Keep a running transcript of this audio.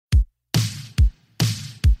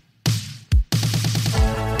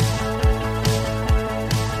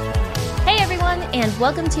and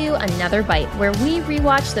welcome to Another Bite, where we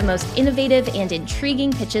rewatch the most innovative and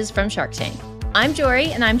intriguing pitches from Shark Tank. I'm Jorie,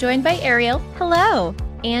 and I'm joined by Ariel. Hello.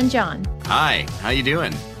 And Jon. Hi, how you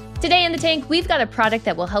doing? Today in the tank, we've got a product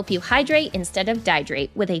that will help you hydrate instead of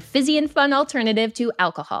dihydrate with a fizzy and fun alternative to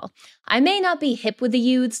alcohol. I may not be hip with the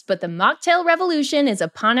youths, but the mocktail revolution is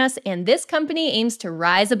upon us, and this company aims to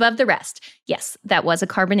rise above the rest. Yes, that was a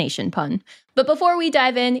carbonation pun. But before we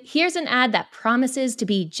dive in, here's an ad that promises to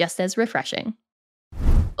be just as refreshing.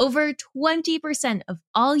 Over 20% of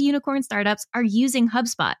all unicorn startups are using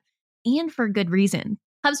HubSpot, and for good reason.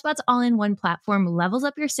 HubSpot's all-in-one platform levels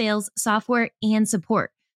up your sales, software, and support,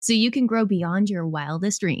 so you can grow beyond your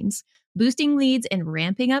wildest dreams, boosting leads and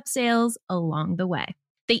ramping up sales along the way.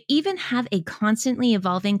 They even have a constantly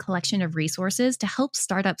evolving collection of resources to help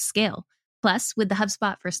startups scale. Plus, with the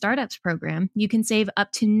HubSpot for Startups program, you can save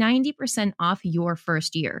up to 90% off your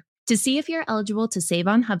first year. To see if you're eligible to save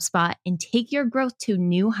on HubSpot and take your growth to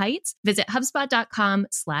new heights, visit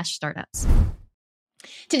HubSpot.com/startups.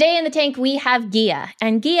 Today in the tank, we have Ghia,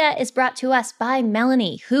 and Ghia is brought to us by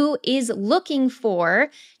Melanie, who is looking for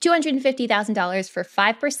 $250,000 for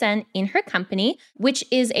 5% in her company, which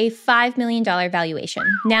is a $5 million valuation.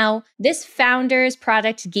 Now, this founder's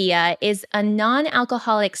product, Ghia, is a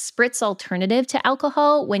non-alcoholic spritz alternative to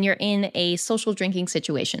alcohol when you're in a social drinking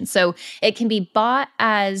situation. So it can be bought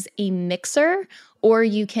as a mixer, or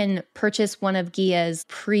you can purchase one of Ghia's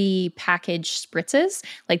pre-packaged spritzes,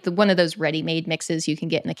 like one of those ready-made mixes you can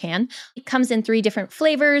get in a can. It comes in 3 different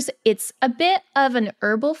flavors. It's a bit of an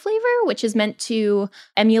herbal flavor, which is meant to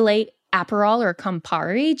emulate Aprerol or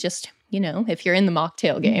Campari, just, you know, if you're in the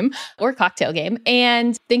mocktail game or cocktail game.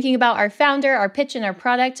 And thinking about our founder, our pitch, and our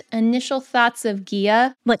product, initial thoughts of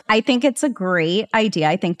Ghia. Look, I think it's a great idea.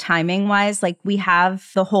 I think timing-wise, like we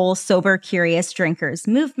have the whole sober, curious drinkers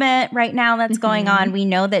movement right now that's going on. We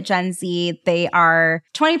know that Gen Z, they are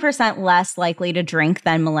 20% less likely to drink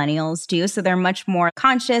than millennials do. So they're much more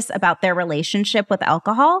conscious about their relationship with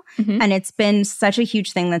alcohol. And it's been such a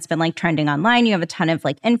huge thing that's been like trending online. You have a ton of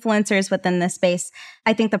like influencers within this space.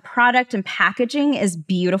 I think the product and packaging is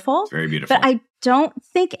beautiful. Very beautiful. But I don't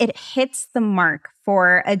think it hits the mark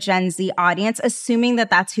for a Gen Z audience, assuming that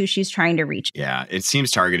that's who she's trying to reach. Yeah, it seems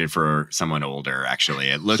targeted for someone older, actually.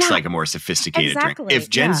 It looks like a more sophisticated drink. If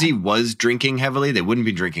Gen Z was drinking heavily, they wouldn't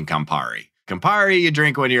be drinking Campari. Campari, you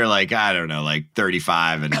drink when you're like, I don't know, like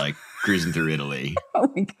 35 and like cruising through Italy.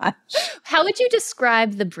 Oh my gosh. How would you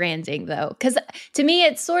describe the branding, though? Because to me,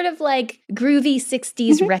 it's sort of like groovy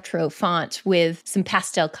 60s retro font with some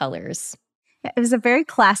pastel colors. It was a very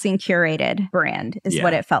classy and curated brand is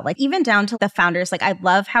what it felt like. Even down to the founders, like I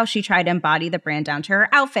love how she tried to embody the brand down to her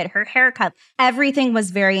outfit, her haircut. Everything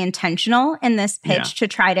was very intentional in this pitch to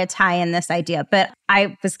try to tie in this idea. But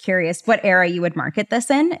I was curious what era you would market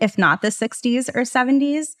this in, if not the 60s or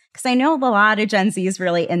 70s. Because I know a lot of Gen Z is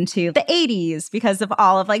really into the 80s because of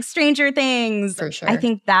all of like Stranger Things. For sure. I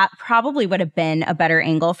think that probably would have been a better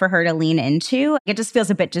angle for her to lean into. It just feels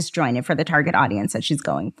a bit disjointed for the target audience that she's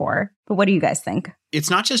going for. But what do you guys think? It's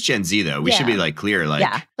not just Gen Z, though. We should be like clear. Like,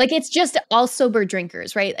 like it's just all sober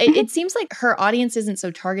drinkers, right? It seems like her audience isn't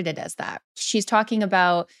so targeted as that. She's talking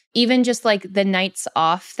about even just like the nights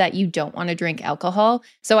off that you don't want to drink alcohol.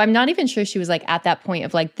 So I'm not even sure she was like at that point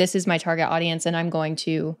of like, this is my target audience and I'm going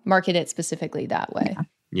to market it specifically that way.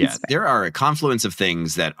 Yeah, there are a confluence of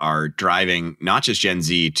things that are driving not just Gen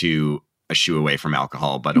Z to a shoe away from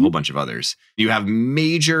alcohol, but a whole bunch of others. You have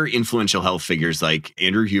major influential health figures like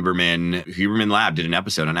Andrew Huberman. Huberman Lab did an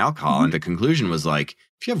episode on alcohol, and the conclusion was like,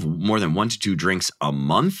 if you have more than 1 to 2 drinks a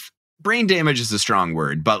month, brain damage is a strong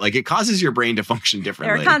word, but like it causes your brain to function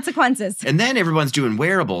differently. There are consequences. And then everyone's doing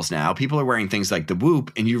wearables now. People are wearing things like the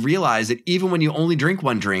Whoop, and you realize that even when you only drink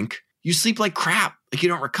 1 drink, you sleep like crap. Like you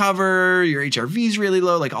don't recover, your HRV's really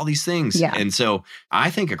low, like all these things. Yeah. And so I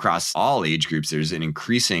think across all age groups, there's an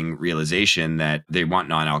increasing realization that they want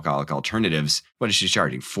non-alcoholic alternatives. What is she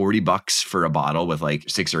charging? $40 for a bottle with like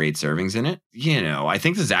 6 or 8 servings in it? You know, I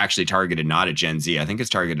think this is actually targeted not at Gen Z. I think it's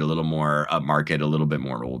targeted a little more upmarket, a little bit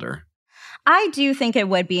more older. I do think it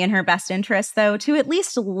would be in her best interest, though, to at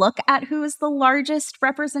least look at who is the largest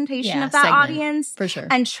representation of that segment, audience. for sure.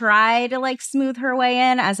 And try to like smooth her way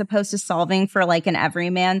in as opposed to solving for like an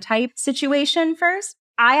everyman type situation first.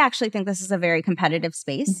 I actually think this is a very competitive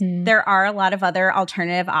space. There are a lot of other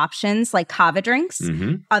alternative options like kava drinks.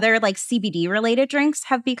 Other like CBD related drinks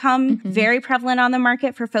have become very prevalent on the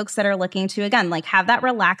market for folks that are looking to, again, like have that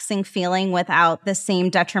relaxing feeling without the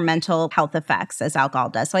same detrimental health effects as alcohol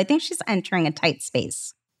does. So I think she's entering a tight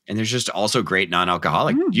space. And there's just also great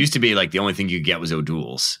non-alcoholic. Used to be like the only thing you could get was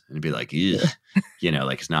O'Doul's. And it'd be like,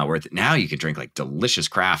 like it's not worth it. Now you can drink like delicious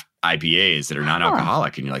craft IPAs that are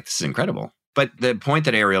non-alcoholic. And you're like, this is incredible. But the point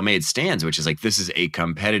that Ariel made stands, which is like, this is a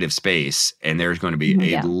competitive space and there's going to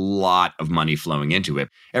be a lot of money flowing into it.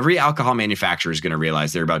 Every alcohol manufacturer is going to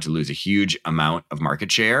realize they're about to lose a huge amount of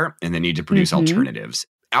market share and they need to produce alternatives.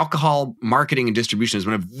 Alcohol marketing and distribution is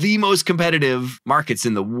one of the most competitive markets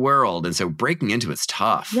in the world. And so breaking into it's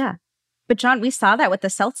tough. Yeah. But Jon, we saw that with the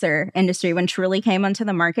seltzer industry when Truly came onto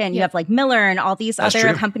the market and you have like Miller and all these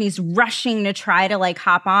other companies rushing to try to like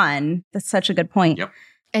hop on. That's such a good point. Yep.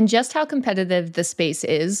 And just how competitive the space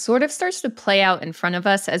is sort of starts to play out in front of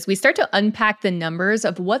us as we start to unpack the numbers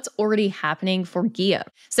of what's already happening for Ghia.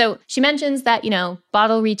 So she mentions that,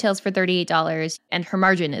 bottle retails for $38 and her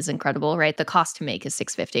margin is incredible, right? The cost to make is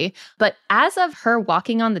 $6.50. But as of her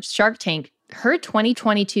walking on the Shark Tank, her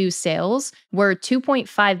 2022 sales were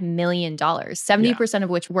 $2.5 million, 70% of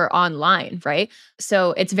which were online, right?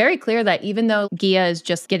 So it's very clear that even though Ghia is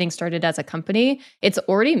just getting started as a company, it's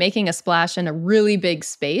already making a splash in a really big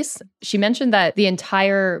space. She mentioned that the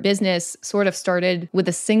entire business sort of started with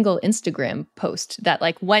a single Instagram post that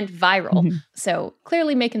like went viral. So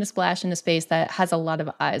clearly making a splash in a space that has a lot of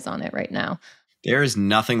eyes on it right now. There is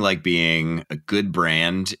nothing like being a good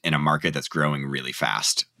brand in a market that's growing really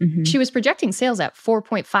fast. She was projecting sales at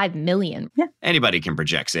 4.5 million. Yeah. Anybody can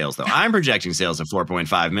project sales, though. I'm projecting sales of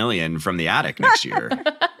 4.5 million from the attic next year.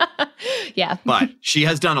 Yeah. But she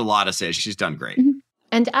has done a lot of sales. She's done great.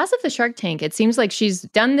 And as of the Shark Tank, it seems like she's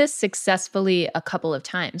done this successfully a couple of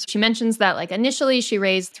times. She mentions that like initially she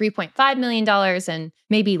raised $3.5 million and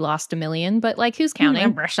maybe lost $1 million, but like who's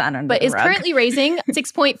counting? But is currently raising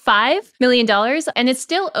 $6.5 million and is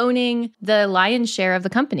still owning the lion's share of the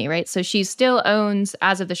company, right? So she still owns,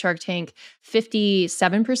 as of the Shark Tank,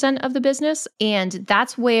 57% of the business. And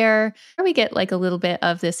that's where we get like a little bit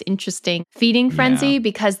of this interesting feeding frenzy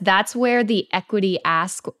because that's where the equity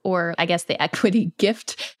ask, or I guess the equity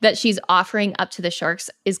gift that she's offering up to the sharks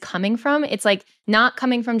is coming from. It's like not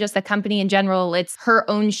coming from just the company in general. It's her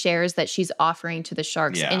own shares that she's offering to the sharks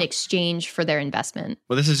in exchange for their investment.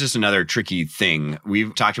 Well, this is just another tricky thing.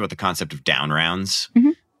 We've talked about the concept of down rounds.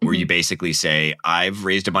 Where you basically say, I've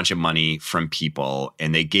raised a bunch of money from people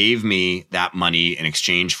and they gave me that money in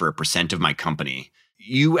exchange for a percent of my company.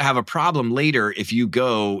 You have a problem later if you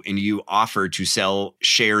go and you offer to sell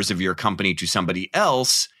shares of your company to somebody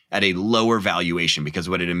else at a lower valuation, because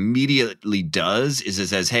what it immediately does is it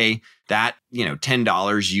says, hey, that,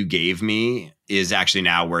 $10 you gave me is actually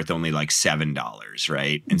now worth only like $7,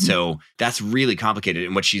 right? And so that's really complicated.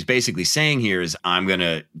 And what she's basically saying here is I'm going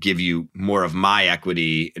to give you more of my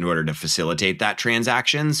equity in order to facilitate that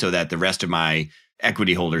transaction so that the rest of my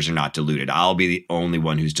equity holders are not diluted. I'll be the only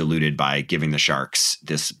one who's diluted by giving the sharks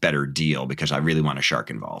this better deal because I really want a shark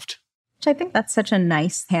involved. Which I think that's such a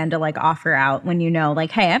nice hand to like offer out when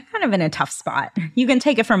like, hey, I'm kind of in a tough spot. You can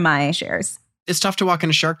take it from my shares. It's tough to walk in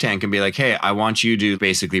a Shark Tank and be like, hey, I want you to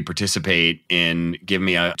basically participate in give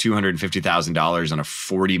me a $250,000 on a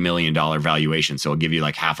 $40 million valuation. So I'll give you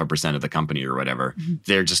like 0.5% of the company or whatever.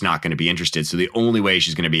 They're just not going to be interested. So the only way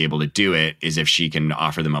she's going to be able to do it is if she can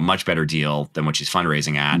offer them a much better deal than what she's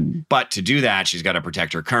fundraising at. But to do that, she's got to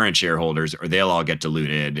protect her current shareholders or they'll all get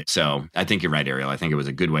diluted. So I think you're right, Ariel. I think it was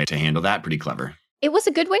a good way to handle that. Pretty clever. It was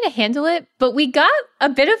a good way to handle it, but we got a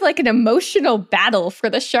bit of like an emotional battle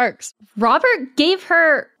for the sharks. Robert gave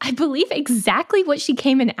her, I believe, exactly what she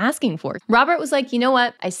came in asking for. Robert was like, you know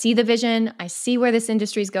what? I see the vision. I see where this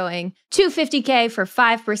industry's going. $250K for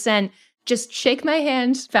 5%. Just shake my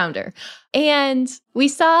hand, founder. And we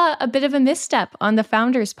saw a bit of a misstep on the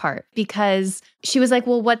founder's part because she was like,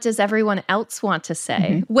 well, what does everyone else want to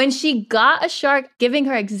say? When she got a shark giving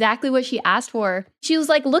her exactly what she asked for, she was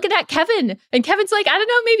like, looking at Kevin. And Kevin's like, I don't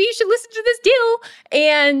know, maybe you should listen to this deal.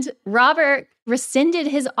 And Robert rescinded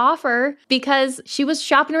his offer because she was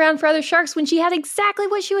shopping around for other sharks when she had exactly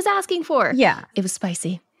what she was asking for. Yeah. It was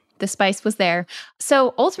spicy. The spice was there.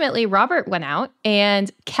 So ultimately, Robert went out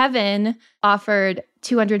and Kevin offered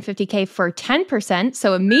 $250K for 10%,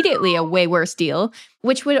 so immediately a way worse deal,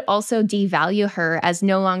 which would also devalue her as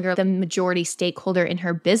no longer the majority stakeholder in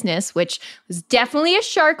her business, which was definitely a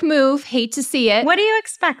shark move. Hate to see it. What do you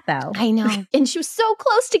expect, though? I know. And she was so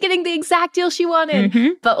close to getting the exact deal she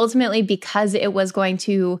wanted. But ultimately, because it was going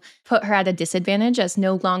to put her at a disadvantage as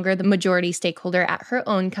no longer the majority stakeholder at her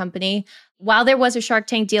own company, while there was a Shark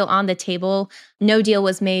Tank deal on the table, no deal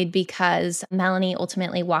was made because Melanie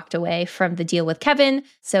ultimately walked away from the deal with Kevin.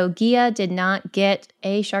 So Ghia did not get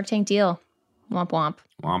a Shark Tank deal. Womp womp.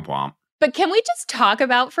 Womp womp. But can we just talk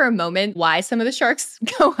about for a moment why some of the sharks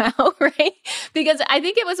go out, right? Because I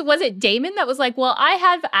think was it Damon that was like, well, I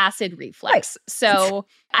have acid reflux, so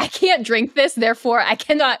I can't drink this. Therefore, I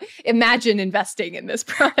cannot imagine investing in this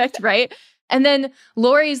product, right? And then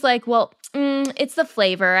Lori's like, well, it's the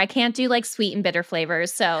flavor. I can't do like sweet and bitter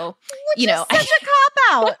flavors. So, Which is such a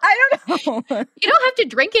cop-out. I don't know. You don't have to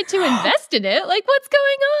drink it to invest in it. Like, what's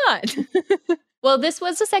going on? Well, this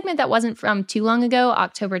was a segment that wasn't from too long ago,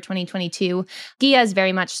 October 2022. Ghia is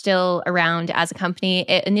very much still around as a company.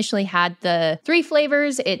 It initially had the 3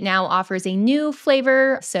 flavors. It now offers a new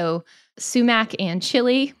flavor, so sumac and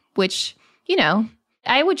chili, which,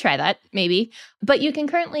 I would try that, maybe. But you can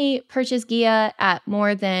currently purchase Ghia at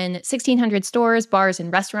more than 1,600 stores, bars,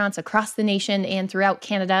 and restaurants across the nation and throughout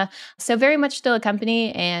Canada. So very much still a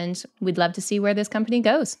company, and we'd love to see where this company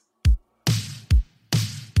goes.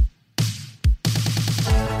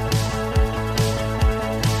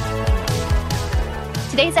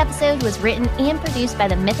 Today's episode was written and produced by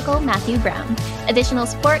the mythical Matthew Brown. Additional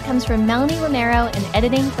support comes from Melanie Romero and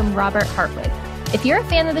editing from Robert Hartwig. If you're a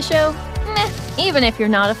fan of the show, even if you're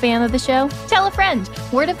not a fan of the show, tell a friend.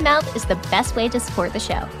 Word of mouth is the best way to support the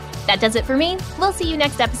show. That does it for me. We'll see you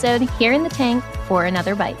next episode here in the tank for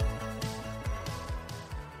another bite.